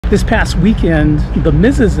This past weekend, the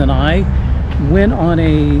missus and I went on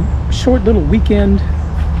a short little weekend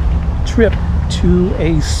trip to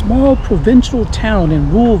a small provincial town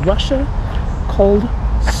in rural Russia called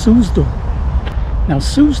Suzdal. Now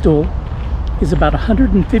Suzdal is about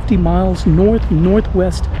 150 miles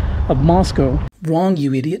northwest of Moscow. Wrong,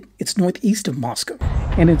 you idiot. It's northeast of Moscow.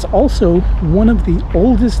 And it's also one of the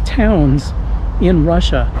oldest towns in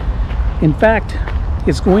Russia. In fact,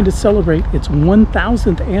 it's going to celebrate its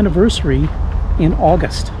 1000th anniversary in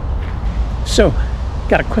August. So,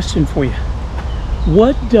 got a question for you.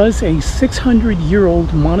 What does a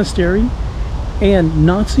 600-year-old monastery and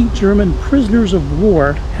Nazi German prisoners of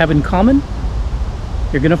war have in common?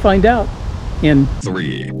 You're gonna find out in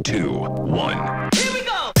 3, 2, 1. Here we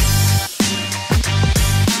go!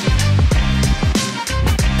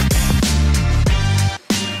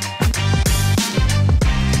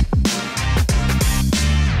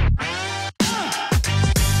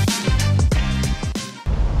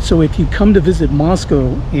 So if you come to visit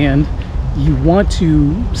Moscow and you want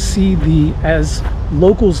to see the, as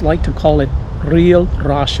locals like to call it, real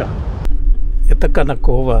Russia. Это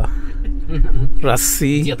Kanakova.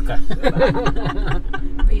 Россия.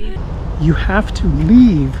 You have to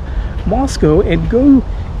leave Moscow and go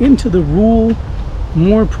into the rural,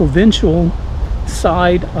 more provincial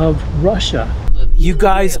side of Russia. You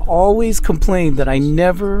guys always complain that I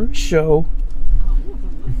never show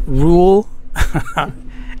rural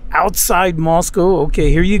outside Moscow.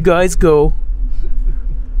 Okay, here you guys go.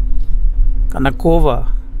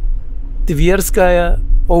 Kanakova, Tverskaya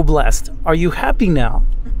Oblast. Are you happy now?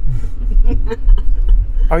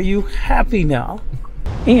 Are you happy now?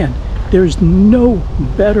 And there's no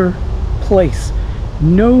better place,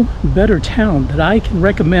 no better town that I can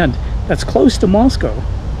recommend that's close to Moscow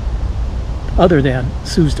other than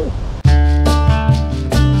Suzdal.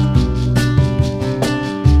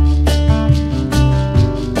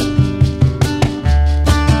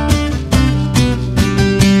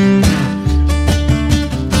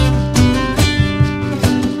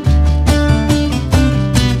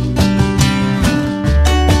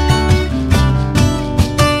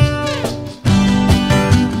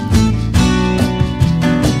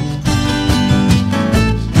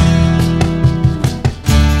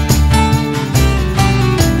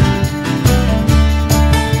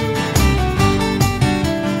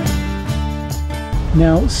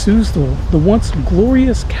 Now, Suzdal, the once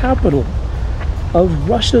glorious capital of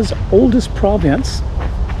Russia's oldest province,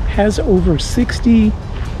 has over 60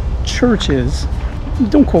 churches.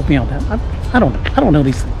 Don't quote me on that. I don't know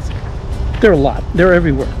these things. There are a lot. They're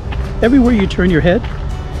everywhere. Everywhere you turn your head,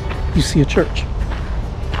 you see a church.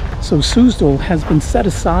 So Suzdal has been set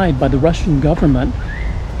aside by the Russian government,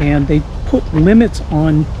 and they put limits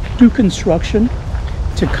on new construction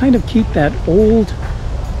to kind of keep that old,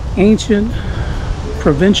 ancient,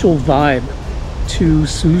 provincial vibe to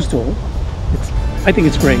Suzdal. I think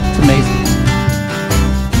it's great. It's amazing.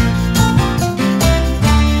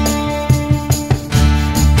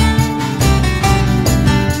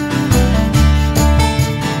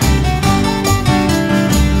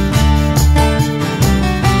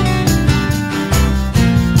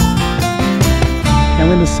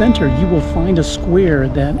 Now in the center you will find a square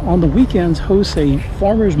that on the weekends hosts a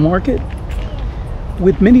farmer's market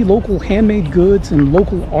with many local handmade goods and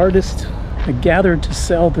local artists that gather to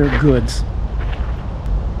sell their goods.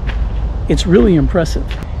 It's really impressive.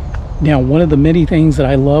 Now, one of the many things that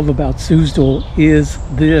I love about Suzdal is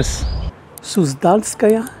this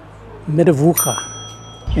Suzdalskaya medovukha.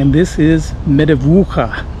 And this is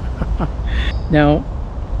medovukha. Now,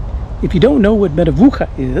 if you don't know what medovukha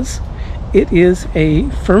is, it is a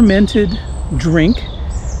fermented drink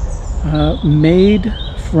made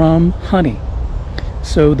from honey.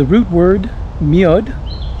 So the root word miod,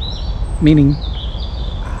 meaning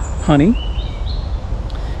honey,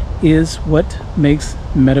 is what makes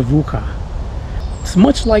medovukha. It's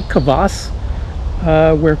much like kvass,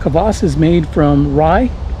 where kvass is made from rye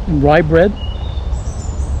and rye bread.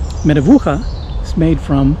 Medovukha is made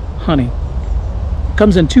from honey. It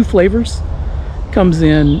comes in two flavors. It comes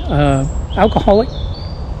in alcoholic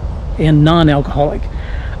and non-alcoholic.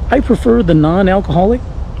 I prefer the non-alcoholic,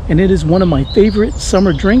 and it is one of my favorite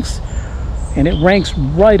summer drinks, and it ranks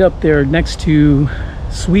right up there next to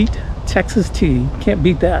sweet Texas tea. Can't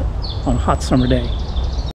beat that on a hot summer day.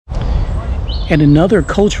 And another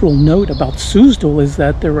cultural note about Suzdal is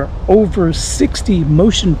that there are over 60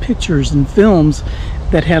 motion pictures and films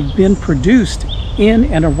that have been produced in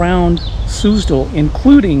and around Suzdal,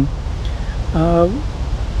 including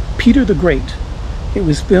Peter the Great. It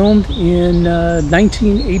was filmed in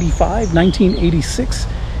 1985, 1986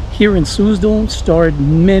 here in Suzdal starred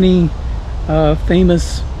many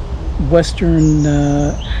famous Western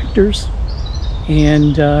actors,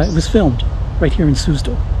 and it was filmed right here in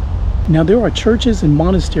Suzdal. Now there are churches and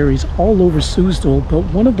monasteries all over Suzdal, but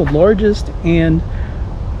one of the largest and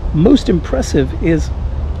most impressive is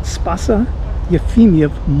Spasa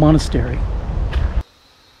Yefimiev Monastery.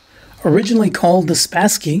 Originally called the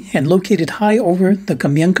Spassky and located high over the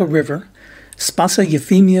Kamienka River, Spasa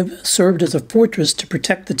Yefimiev served as a fortress to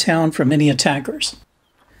protect the town from any attackers.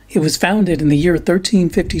 It was founded in the year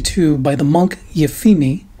 1352 by the monk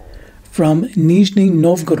Yefimi from Nizhny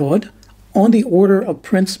Novgorod on the order of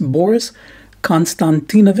Prince Boris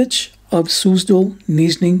Konstantinovich of Suzdal,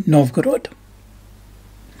 Nizhny Novgorod.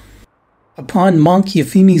 Upon monk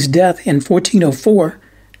Yefimi's death in 1404,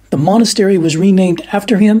 the monastery was renamed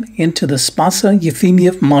after him into the Spasa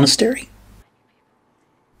Yefimiev Monastery.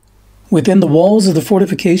 Within the walls of the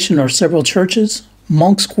fortification are several churches,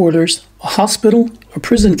 monks' quarters, a hospital, a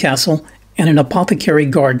prison castle, and an apothecary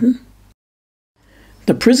garden.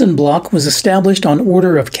 The prison block was established on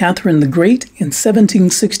order of Catherine the Great in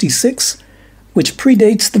 1766, which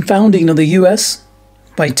predates the founding of the U.S.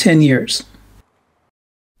 by 10 years.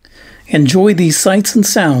 Enjoy these sights and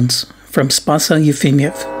sounds from Spasa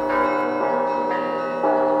Yefimiev.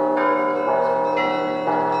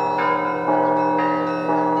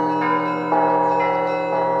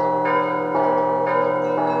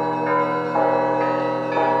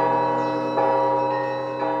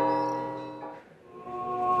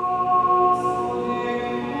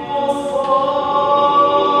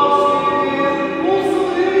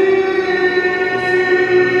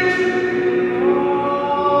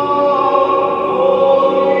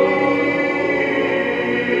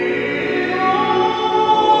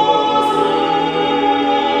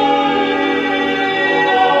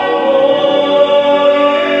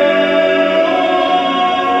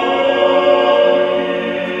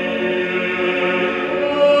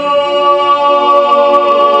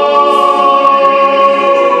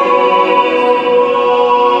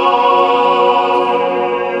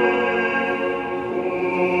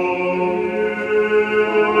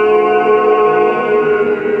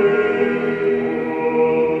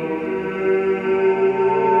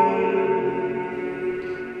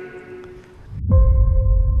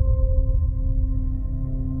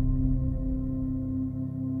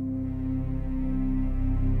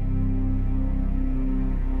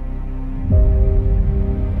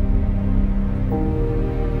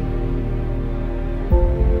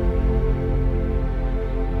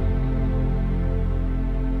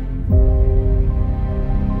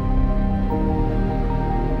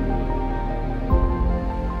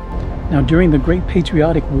 Now, during the Great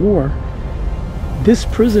Patriotic War, this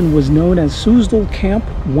prison was known as Suzdal Camp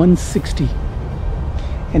 160.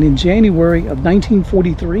 And in January of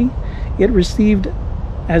 1943, it received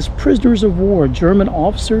as prisoners of war German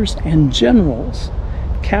officers and generals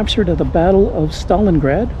captured at the Battle of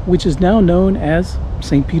Stalingrad, which is now known as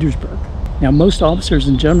St. Petersburg. Now, most officers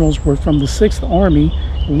and generals were from the 6th Army,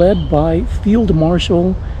 led by Field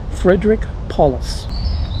Marshall Fredrich Paulus.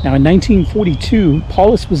 Now, in 1942,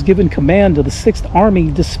 Paulus was given command of the 6th Army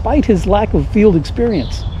despite his lack of field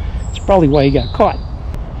experience. That's probably why he got caught.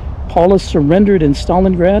 Paulus surrendered in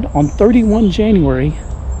Stalingrad on 31 January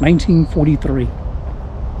 1943.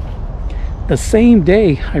 The same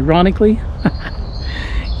day, ironically,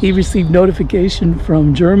 he received notification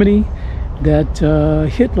from Germany that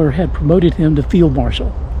Hitler had promoted him to Field Marshal.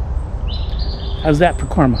 How's that for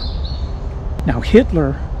karma? Now,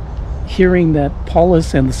 Hitler, hearing that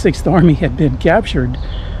Paulus and the 6th Army had been captured,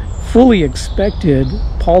 fully expected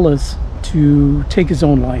Paulus to take his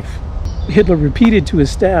own life. Hitler repeated to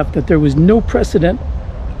his staff that there was no precedent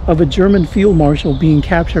of a German field marshal being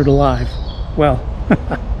captured alive. Well,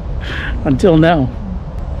 until now.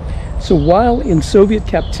 So while in Soviet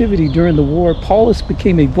captivity during the war, Paulus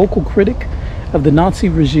became a vocal critic of the Nazi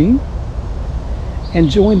regime and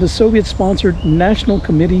joined the Soviet-sponsored National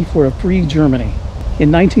Committee for a Free Germany. In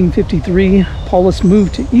 1953, Paulus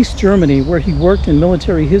moved to East Germany, where he worked in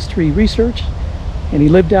military history research, and he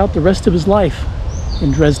lived out the rest of his life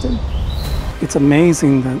in Dresden. It's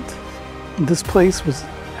amazing that this place was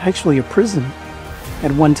actually a prison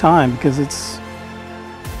at one time, because it's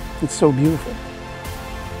so beautiful.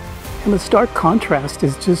 And the stark contrast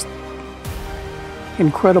is just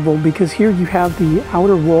incredible, because here you have the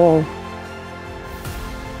outer wall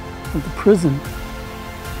of the prison,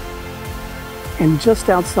 and just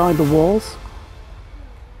outside the walls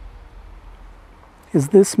is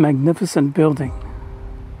this magnificent building.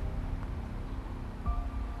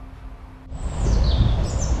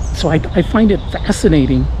 So I find it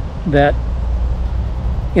fascinating that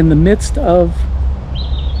in the midst of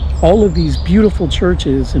all of these beautiful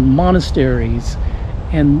churches and monasteries,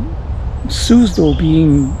 and Suzdal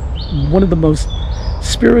being one of the most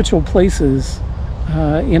spiritual places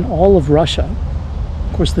in all of Russia.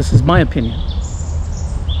 Of course, this is my opinion.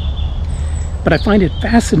 But I find it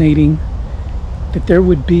fascinating that there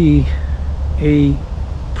would be a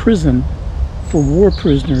prison for war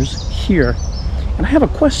prisoners here. And I have a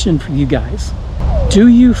question for you guys. Do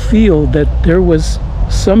you feel that there was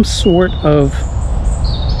some sort of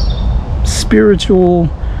spiritual,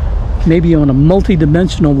 maybe on a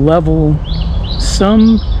multi-dimensional level,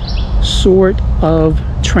 some sort of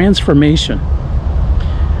transformation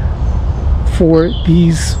for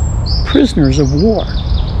these prisoners of war,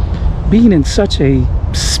 being in such a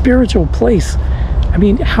spiritual place? I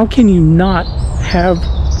mean, how can you not have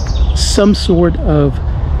some sort of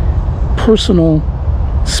personal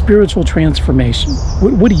spiritual transformation?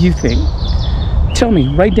 What do you think? Tell me,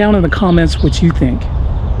 write down in the comments what you think.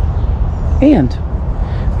 And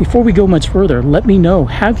before we go much further, let me know,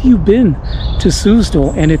 have you been to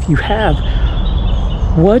Suzdal? And if you have,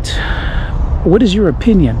 what is your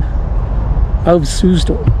opinion of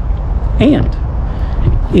Suzdal? And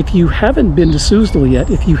if you haven't been to Suzdal yet,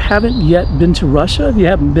 if you haven't yet been to Russia, if you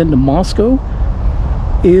haven't been to Moscow,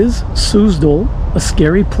 is Suzdal a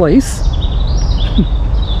scary place?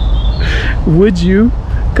 Would you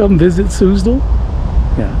come visit Suzdal?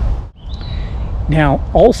 Yeah. Now,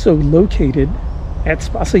 also located at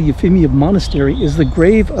Spasa Yefimiev Monastery is the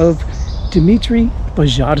grave of Dmitry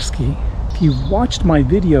Pozharsky. If you've watched my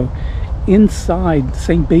video inside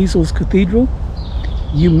St. Basil's Cathedral,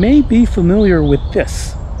 you may be familiar with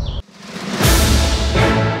this.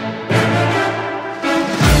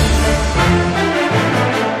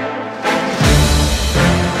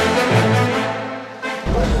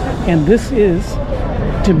 And this is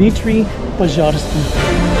Dmitry Pozharsky.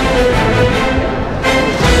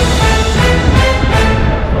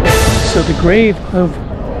 So the grave of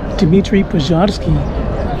Dmitry Pozharsky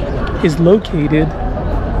is located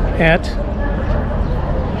at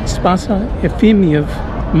Spasa Yefimiev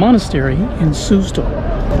Monastery in Suzdal.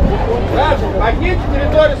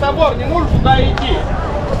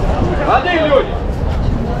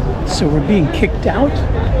 So we're being kicked out.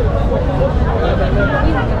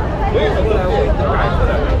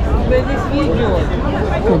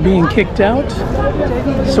 We're being kicked out.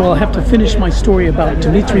 So I'll have to finish my story about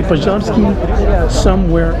Dmitry Pozharsky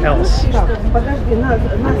somewhere else.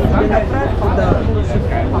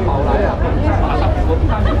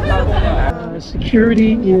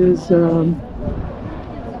 Security is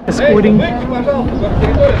escorting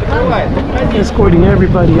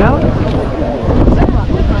everybody out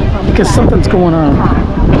because something's going on.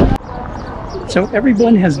 So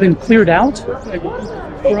everyone has been cleared out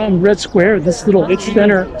from Red Square, this little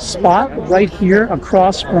center spot right here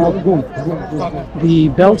across from the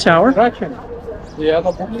bell tower.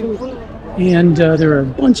 And there are a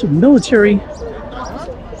bunch of military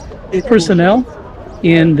personnel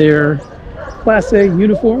in their Class A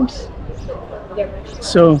uniforms.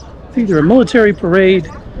 So it's either a military parade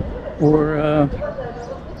or I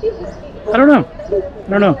don't know.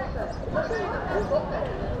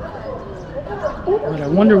 But I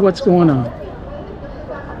wonder what's going on.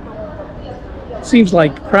 Seems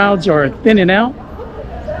like crowds are thinning out.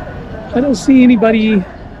 I don't see anybody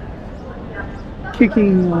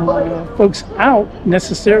kicking folks out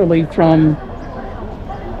necessarily from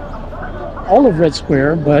all of Red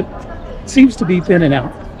Square, but it seems to be thinning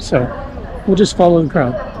out. So we'll just follow the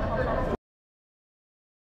crowd.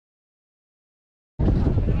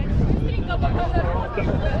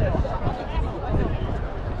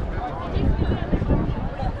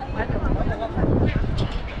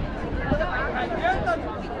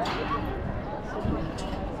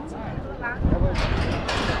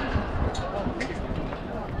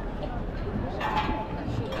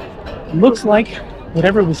 Looks like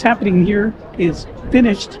whatever was happening here is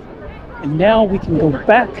finished, and now we can go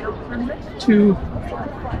back to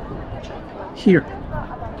here.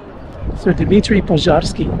 So Dmitry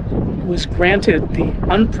Pozharsky was granted the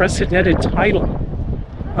unprecedented title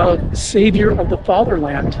of Savior of the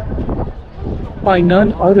Fatherland by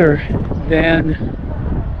none other than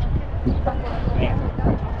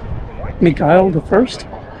Mikhail I,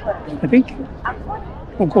 I think.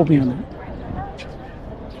 Don't quote me on that.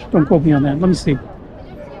 Don't quote me on that. Let me see.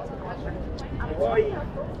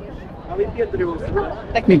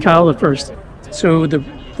 Mikhail I. So the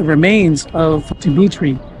remains of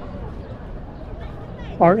Dmitry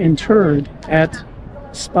are interred at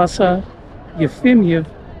Spasa Yefimiev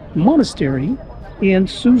Monastery in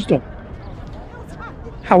Suzdal.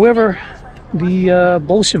 However, the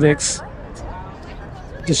Bolsheviks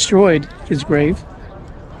destroyed his grave,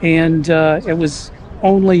 and it was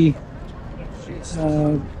only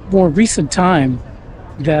more recent time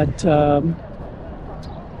that a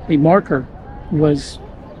marker was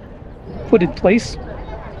put in place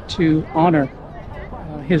to honor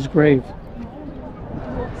his grave.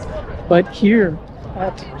 But here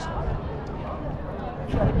at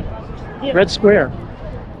Red Square,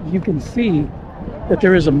 you can see that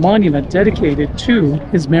there is a monument dedicated to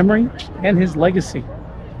his memory and his legacy.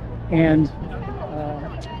 And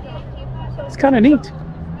it's kind of neat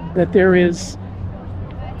that there is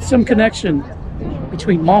some connection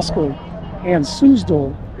between Moscow and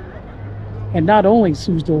Suzdal, and not only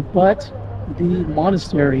Suzdal, but the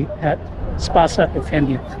monastery at Spasa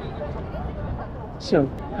Efendia. So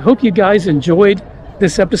I hope you guys enjoyed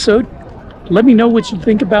this episode. Let me know what you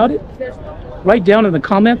think about it. Write down in the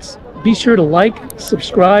comments. Be sure to like,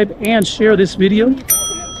 subscribe, and share this video.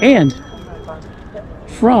 And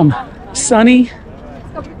from sunny,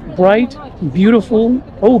 bright, beautiful,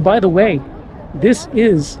 oh, by the way, this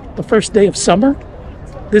is the first day of summer.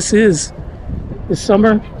 This is the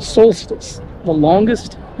summer solstice, the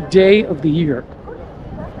longest day of the year.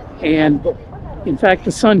 And in fact,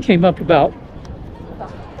 the sun came up about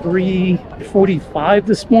 3:45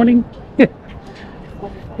 this morning.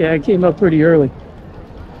 Yeah, it came up pretty early.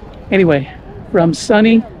 Anyway, from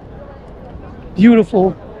sunny,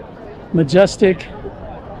 beautiful, majestic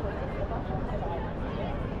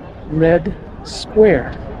Red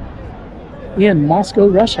Square in Moscow,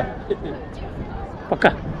 Russia.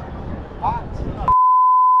 Пока.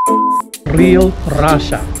 Real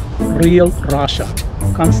Russia. Real Russia.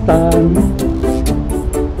 Constant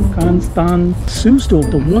Suzdal,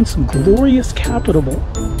 the once glorious capital.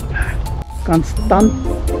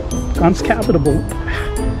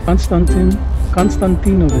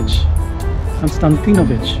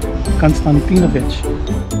 Konstantinovich,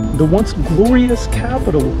 the once glorious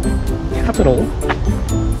capital,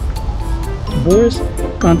 Boris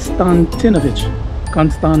Konstantinovich,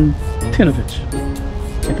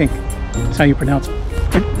 I think that's how you pronounce it.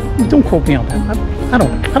 Don't quote me on that. I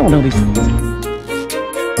don't know these things.